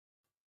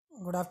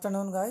Good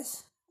afternoon,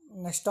 guys.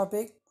 Next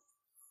topic,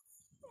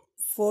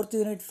 fourth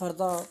unit for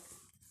the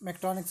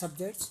mechatronic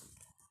subjects.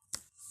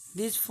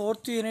 This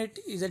fourth unit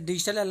is a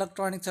digital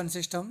electronics and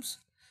systems.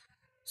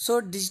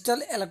 So,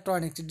 digital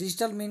electronics.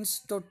 Digital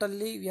means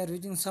totally we are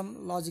using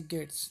some logic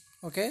gates.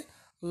 Okay,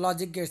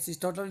 logic gates is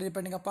totally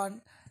depending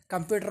upon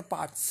computer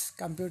parts.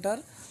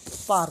 Computer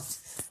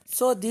parts.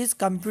 So, these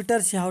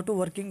computers you have to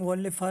working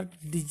only for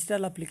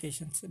digital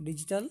applications.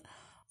 Digital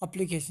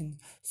applications.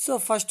 So,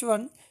 first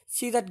one,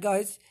 see that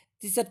guys.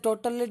 This is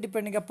totally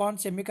depending upon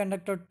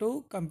semiconductor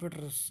to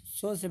computers.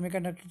 So,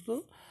 semiconductor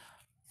to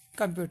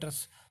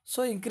computers.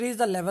 So, increase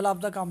the level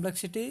of the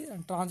complexity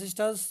and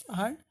transistors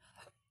and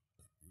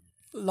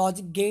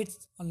logic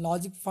gates and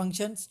logic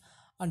functions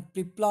and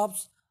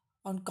flip-flops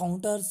and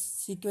counters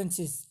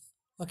sequences.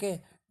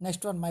 Okay,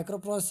 next one,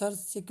 microprocessors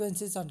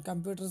sequences and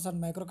computers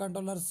and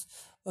microcontrollers.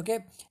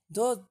 Okay,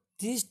 though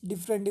these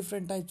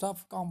different types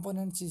of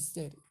components is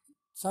there,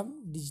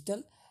 some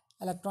digital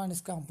electronics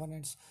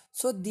components.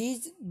 So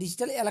these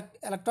digital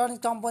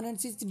electronic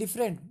components is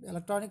different,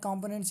 electronic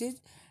components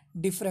is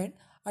different,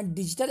 and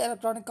digital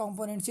electronic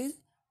components is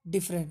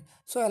different.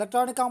 So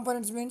electronic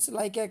components means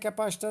like a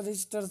capacitor,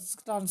 resistors,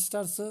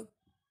 transistors,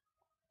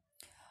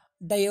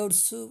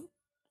 diodes,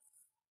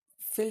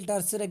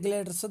 filters,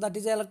 regulators. So that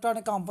is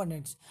electronic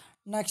components.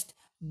 Next,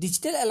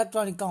 digital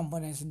electronic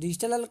components.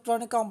 Digital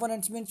electronic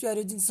components means you are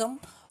using some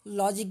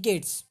logic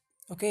gates.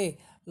 Okay,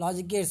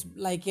 logic gates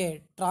like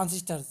a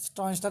transistors.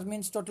 Transistor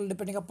means total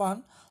depending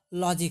upon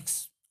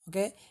logics.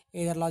 Okay,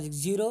 either logic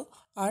 0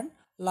 and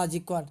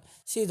logic 1.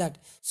 See that.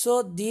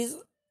 So these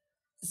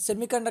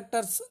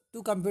semiconductors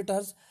to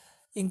computers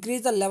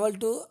increase the level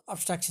to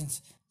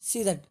abstractions.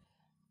 See that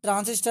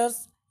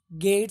transistors,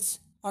 gates,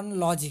 and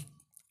logic.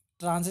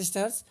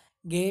 Transistors,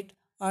 gate,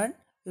 and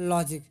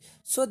logic.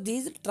 So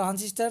these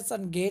transistors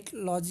and gate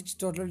logics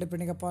total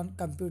depending upon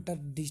computer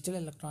digital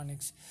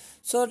electronics.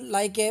 So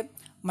like a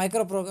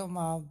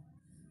microprogramming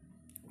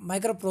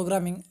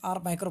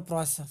or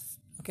microprocessors.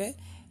 Okay,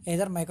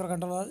 either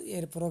microcontroller,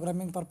 either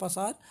programming purpose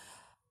or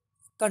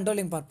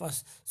controlling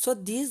purpose. So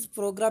these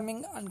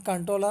programming and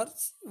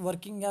controllers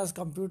working as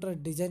computer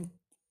design.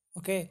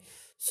 Okay,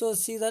 so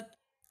see that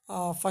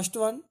first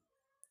one,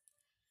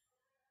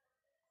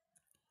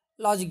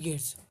 logic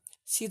gates.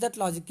 See that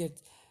logic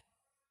gates,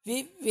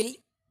 we will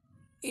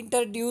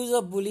introduce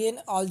a boolean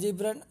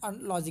algebra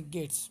and logic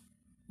gates.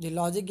 The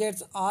logic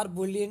gates are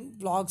boolean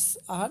blocks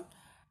and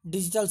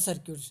digital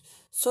circuits.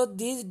 So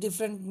these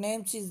different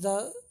names is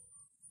the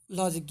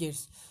logic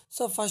gates.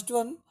 So first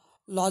one,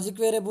 logic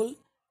variable,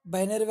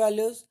 binary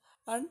values,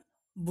 and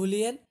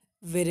boolean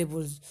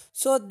variables.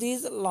 So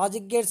these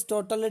logic gates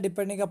totally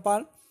depending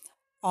upon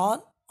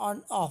on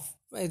and off,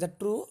 either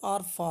true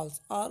or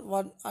false or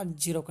 1 and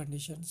 0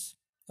 conditions.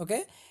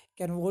 Okay,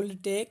 can only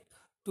take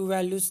two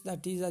values,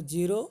 that is a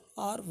 0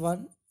 or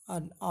 1,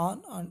 and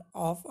on and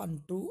off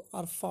and true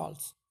or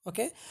false.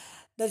 Okay,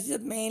 that is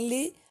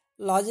mainly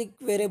logic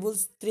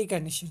variables three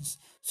conditions.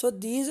 So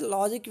these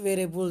logic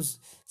variables,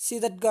 see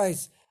that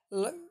guys,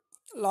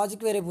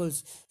 logic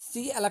variables,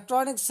 see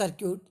electronic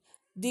circuit,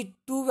 the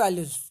two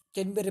values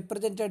can be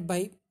represented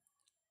by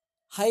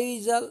high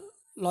is a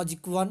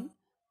logic 1,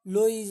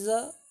 low is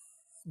a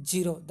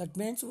 0. That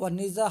means 1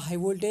 is the high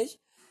voltage,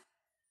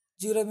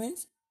 0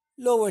 means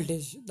low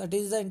voltage. That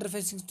is the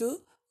interfacing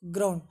to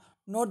ground.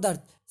 Note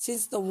that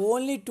since the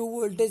only two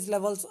voltage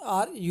levels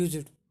are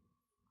used,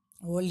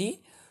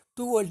 only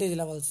two voltage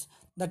levels,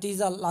 that is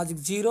a logic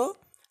 0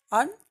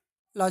 and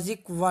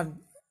logic 1,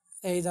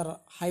 either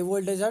high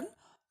voltage and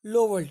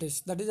low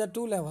voltage, that is the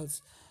two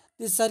levels.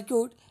 This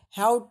circuit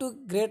have to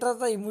greater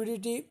the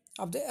humidity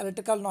of the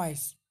electrical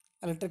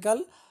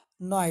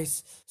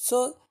noise.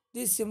 So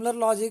these similar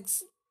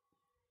logics,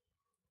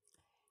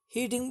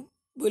 heating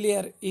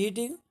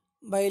heating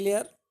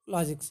bilinear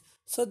logics.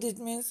 So this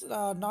means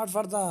not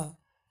for the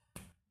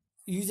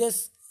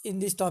uses in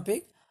this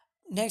topic.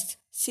 Next,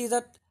 see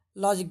that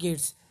logic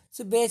gates.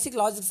 So basic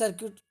logic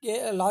circuit,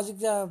 logic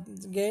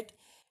gate,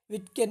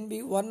 which can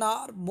be one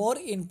or more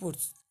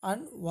inputs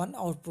and one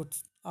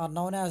outputs, are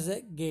known as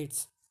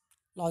gates.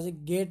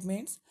 Logic gate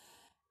means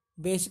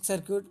basic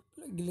circuit.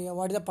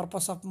 What is the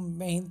purpose of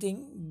main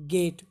thing?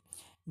 Gate.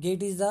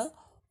 Gate is the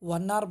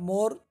one or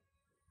more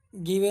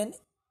given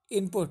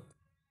input.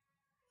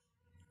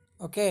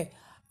 Okay,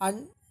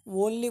 and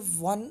only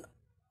one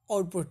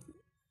output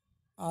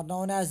are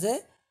known as a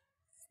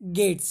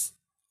gates.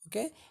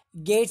 Okay,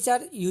 gates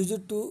are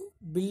used to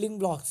building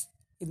blocks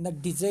in the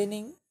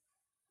designing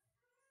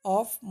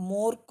of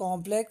more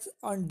complex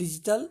and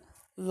digital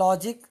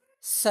logic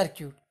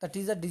circuit, that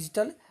is a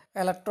digital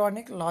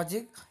electronic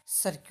logic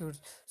circuits.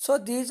 So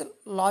these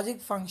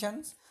logic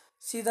functions,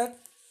 see that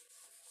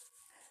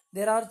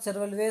there are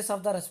several ways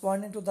of the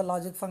responding to the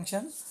logic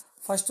functions.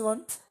 First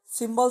one,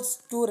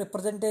 symbols to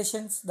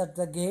representations, that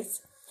the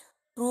gates,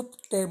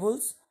 truth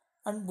tables,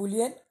 and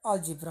Boolean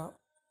algebra.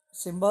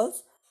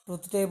 Symbols,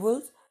 truth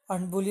tables,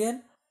 and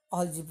Boolean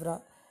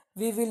algebra.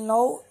 We will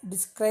now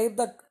describe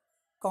the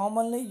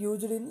commonly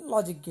used in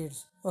logic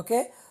gates.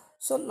 Okay,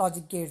 so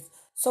logic gates.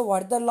 So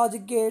what the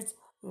logic gates?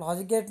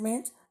 Logic gate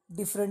means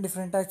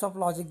different types of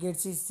logic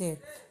gates is there.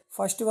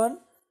 First one,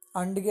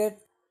 AND gate,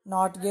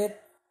 NOT gate,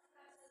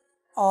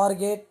 OR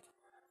gate,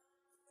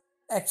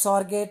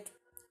 XOR gate,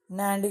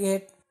 NAND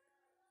gate,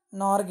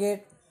 NOR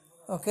gate.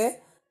 Okay.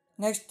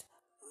 Next,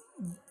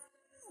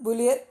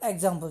 Boolean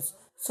examples.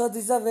 So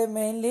these are way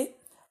mainly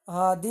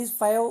these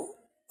five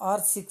or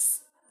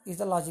six is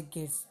the logic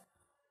gates.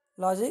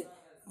 Logic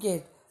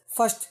gate.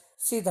 First,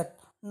 see that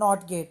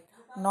NOT gate.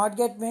 NOT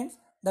gate means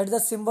that is the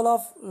symbol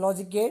of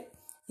logic gate.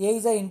 A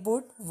is the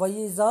input, Y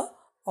is the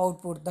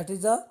output. That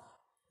is the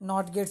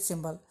NOT gate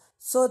symbol.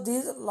 So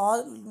these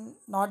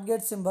NOT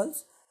gate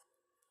symbols,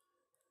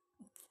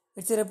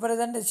 it's a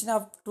representation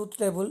of truth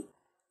table.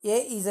 A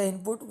is the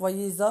input, Y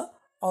is the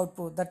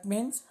output. That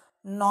means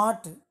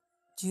not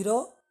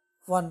 0,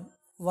 1,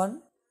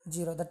 1,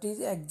 0. That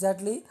is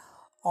exactly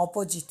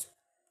opposite.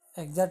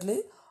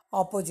 Exactly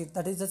opposite.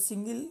 That is a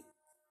single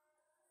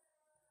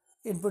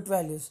input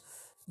values.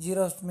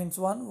 0 means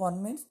 1,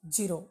 1 means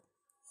 0.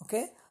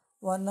 Okay,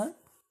 1 and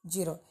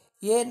 0.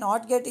 A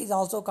NOT gate is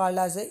also called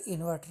as a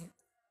inverter.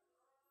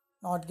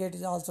 NOT gate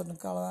is also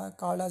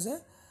called as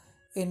a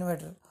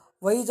inverter.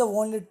 Y is the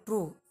only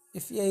true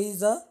if A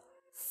is a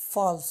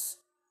false.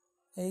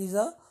 A is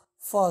a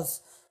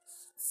false.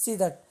 See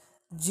that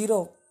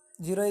 0.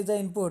 0 is the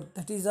input.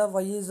 That is the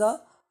Y is the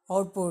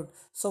output.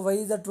 So Y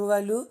is the true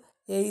value.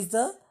 A is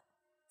the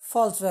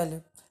false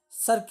value.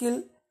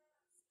 Circle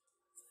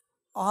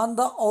on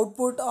the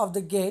output of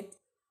the gate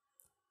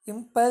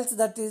impulse,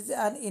 that is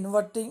an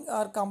inverting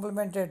or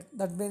complemented.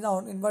 That means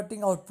on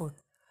inverting output.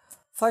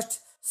 First,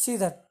 see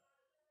that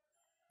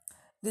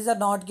these are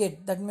NOT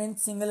gate. That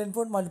means single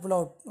input,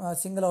 multiple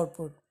single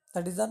output.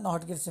 That is the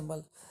NOT gate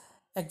symbol.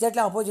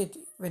 Exactly opposite.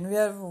 When we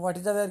are what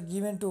is the we are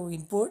given to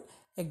input,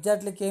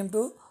 exactly came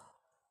to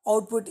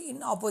output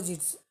in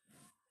opposites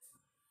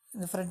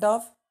in the front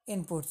of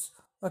inputs.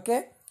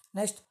 Okay.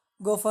 Next,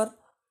 go for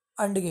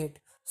AND gate.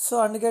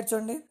 So AND gate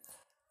only.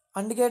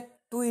 AND gate,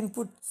 two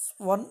inputs,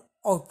 one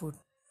output.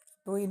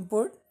 Two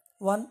input,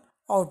 one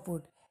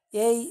output.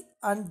 A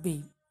and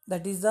B.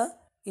 That is the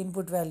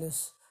input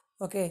values.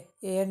 Okay,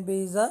 A and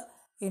B is the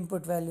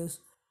input values.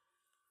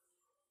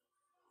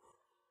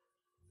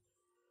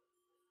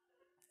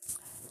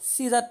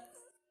 See that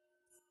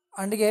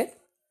AND gate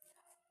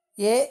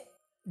A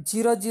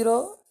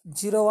 00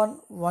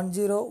 01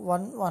 10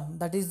 11.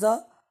 That is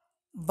the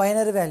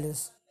binary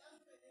values.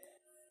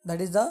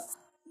 That is the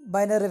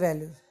binary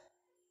values.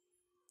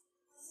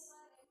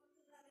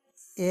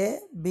 A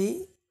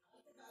B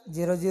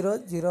 00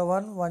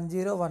 01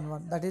 10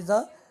 11. That is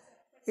the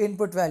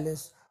input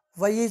values.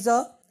 Y is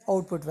the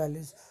output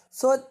values.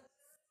 So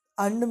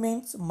AND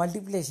means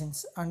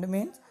multiplications. AND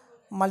means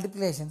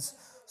multiplications.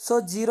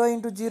 So 0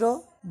 into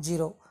 0,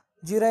 0.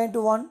 0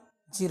 into 1,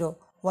 0.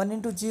 1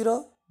 into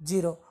 0,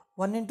 0.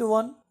 1 into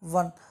 1,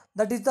 1.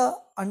 That is the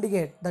AND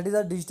gate. That is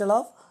the digital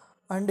of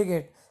AND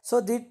gate.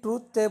 So the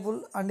truth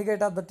table, AND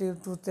gate of the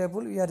truth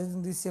table, we are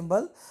using this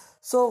symbol.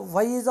 So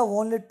Y is the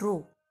only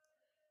true.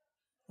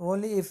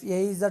 Only if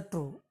A is the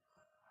true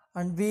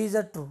and B is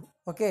the true.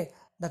 Okay.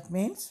 That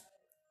means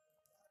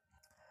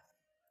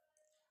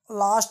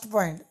last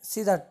point,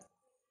 see that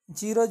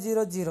 0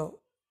 0 0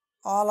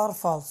 all are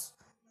false.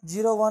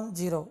 0 1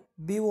 0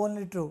 B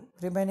only true,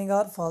 remaining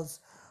are false.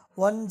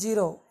 1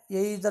 0 A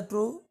is the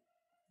true,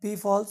 B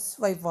false,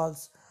 Y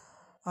false,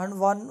 and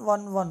 1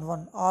 1 1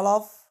 1 all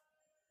of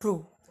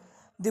true.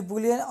 The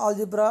Boolean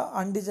algebra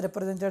and is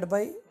represented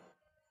by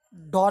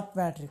dot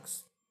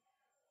matrix.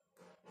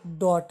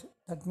 Dot,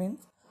 that means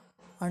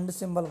and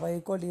symbol Y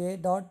equal to A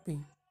dot B,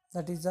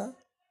 that is the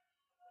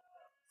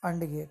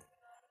AND gate.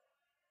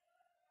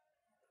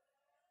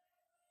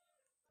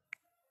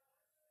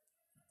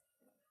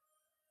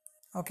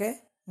 Okay,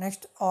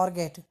 next OR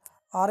gate.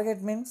 OR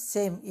gate means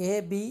same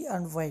A B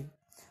and Y.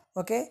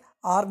 Okay,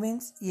 OR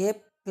means A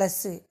plus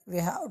C, we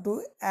have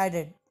to add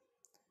it,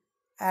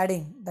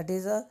 adding, that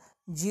is a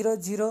 0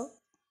 0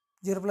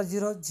 0 plus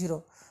 0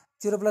 0,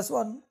 0 plus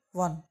 1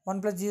 1,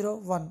 1 plus 0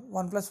 1,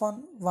 1 plus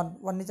 1 1,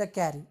 1 is a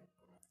carry.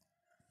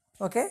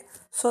 Okay,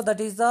 so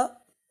that is the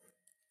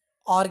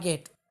OR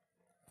gate.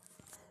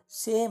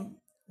 Same,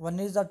 1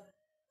 is the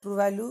true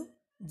value,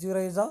 0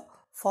 is the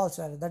false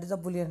value. That is the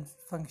Boolean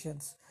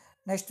functions.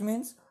 Next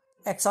means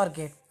XOR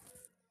gate.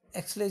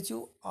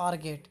 Exclusive OR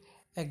gate.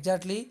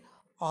 Exactly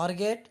OR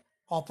gate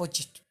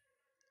opposite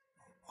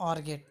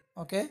OR gate.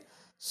 Okay,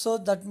 so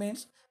that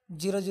means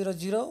 0 0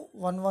 0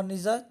 1 1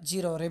 is a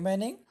 0,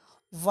 remaining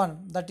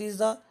 1. That is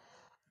the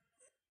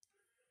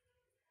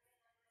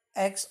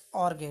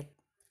XOR gate.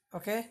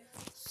 Okay,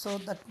 so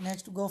that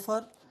next go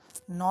for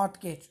NOT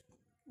gate.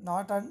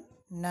 Not and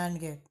NAND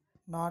gate.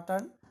 Not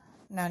and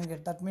NAND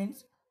gate. That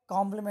means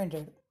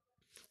complemented.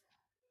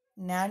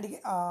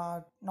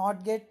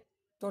 NOT gate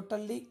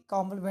totally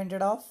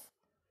complemented of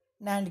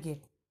NAND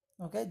gate.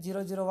 Okay,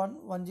 0 0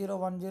 1 1 0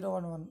 1 0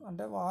 1 1. And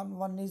 1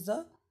 1 is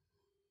the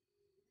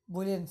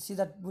Boolean. See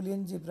that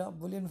Boolean zebra,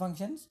 Boolean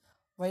functions.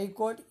 Y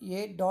code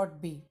A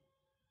dot B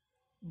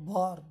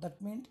bar. That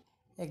means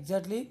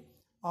exactly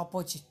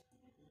opposite.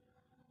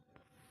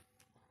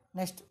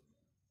 Next,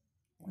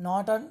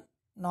 not and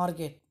nor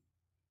gate,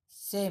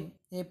 same,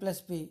 a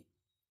plus b,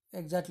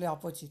 exactly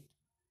opposite.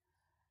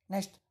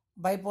 Next,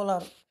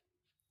 bipolar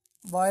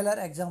boiler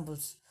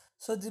examples.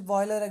 So the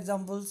boiler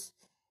examples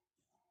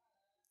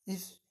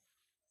is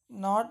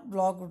not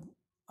blocked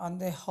and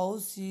the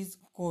house is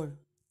cold,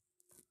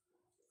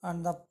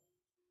 and the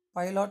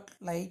pilot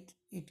light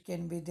it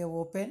can be the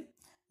open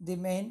the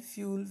main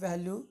fuel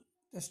value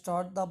to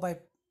start the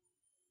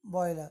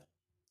boiler.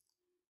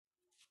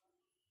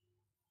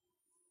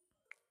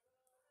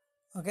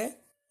 Okay,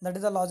 that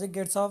is the logic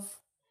gates of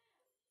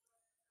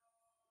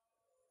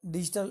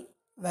digital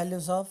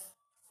values of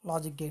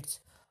logic gates.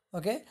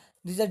 Okay,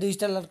 these are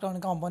digital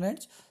electronic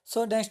components.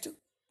 So next,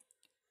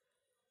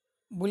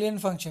 boolean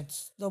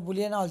functions, the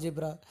boolean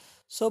algebra.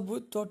 So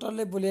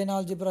totally boolean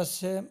algebra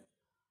same,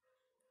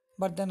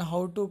 but then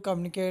how to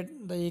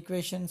communicate the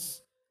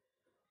equations,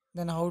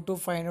 then how to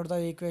find out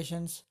the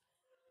equations,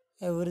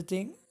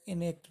 everything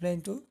in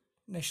explain to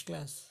next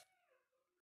class.